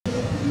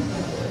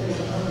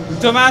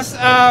Thomas,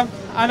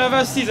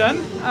 another season.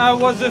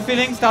 What's the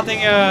feeling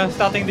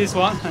starting this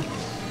one?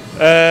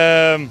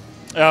 I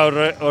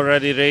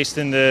already raced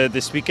in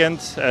this weekend,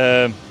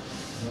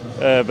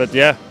 but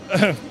yeah,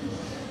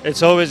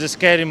 it's always a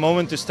scary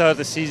moment to start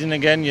the season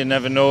again. You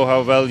never know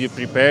how well you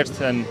prepared,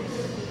 and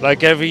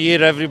like every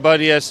year,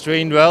 everybody has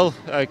trained well.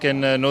 I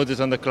can notice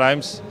on the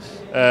climbs,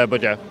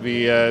 but yeah,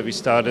 we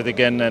started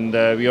again, and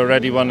we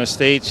already won a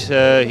stage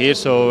here,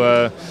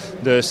 so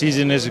the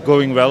season is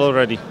going well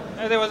already.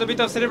 There was a bit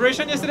of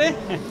celebration yesterday?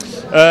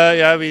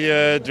 Yeah, we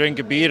drank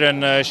a beer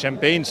and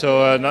champagne,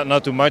 so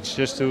not too much,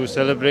 just to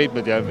celebrate,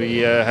 but yeah, we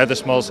had a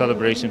small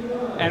celebration.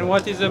 And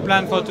what is the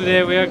plan for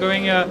today? We are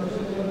going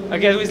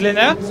again with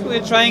Lennart.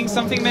 We're trying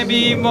something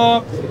maybe more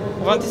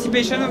of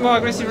anticipation, a more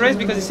aggressive race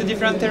because it's a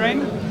different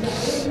terrain?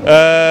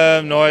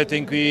 No, I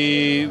think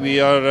we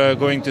are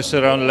going to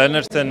surround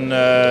Lennart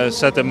and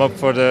set him up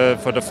for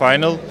the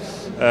final.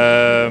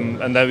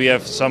 And then we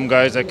have some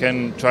guys that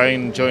can try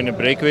and join a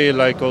breakaway,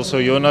 like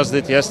also Jonas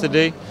did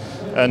yesterday.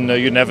 And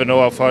you never know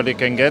how far they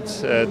can get.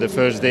 The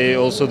first day,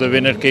 also the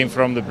winner came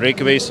from the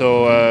breakaway,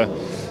 so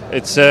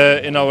it's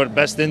in our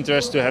best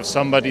interest to have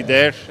somebody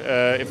there.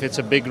 If it's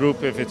a big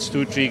group, if it's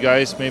 2-3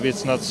 guys, maybe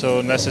it's not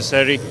so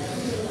necessary.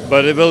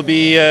 But it will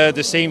be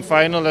the same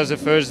final as the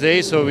first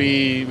day, so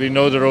we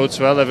know the roads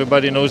well.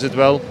 Everybody knows it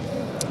well,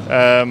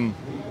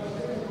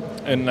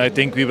 and I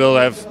think we will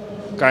have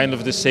kind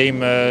of the same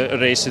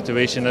race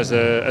situation as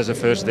a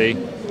first day.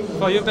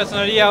 For you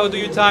personally, how do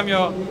you time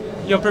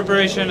your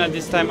preparation at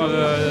this time of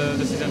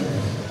the season?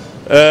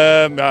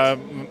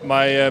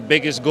 My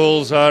biggest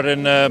goals are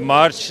in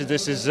March.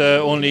 This is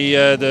only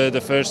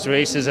the first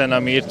races, and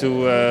I'm here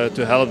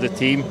to help the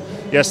team.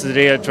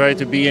 Yesterday I tried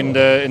to be in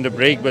the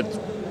break, but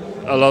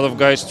a lot of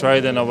guys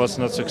tried and I was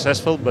not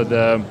successful. But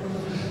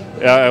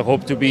yeah, I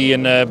hope to be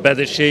in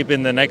better shape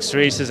in the next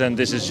races, and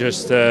this is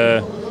just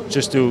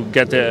to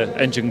get the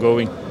engine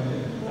going.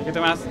 Thank you,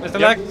 Thomas. Best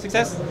of luck.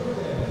 Success.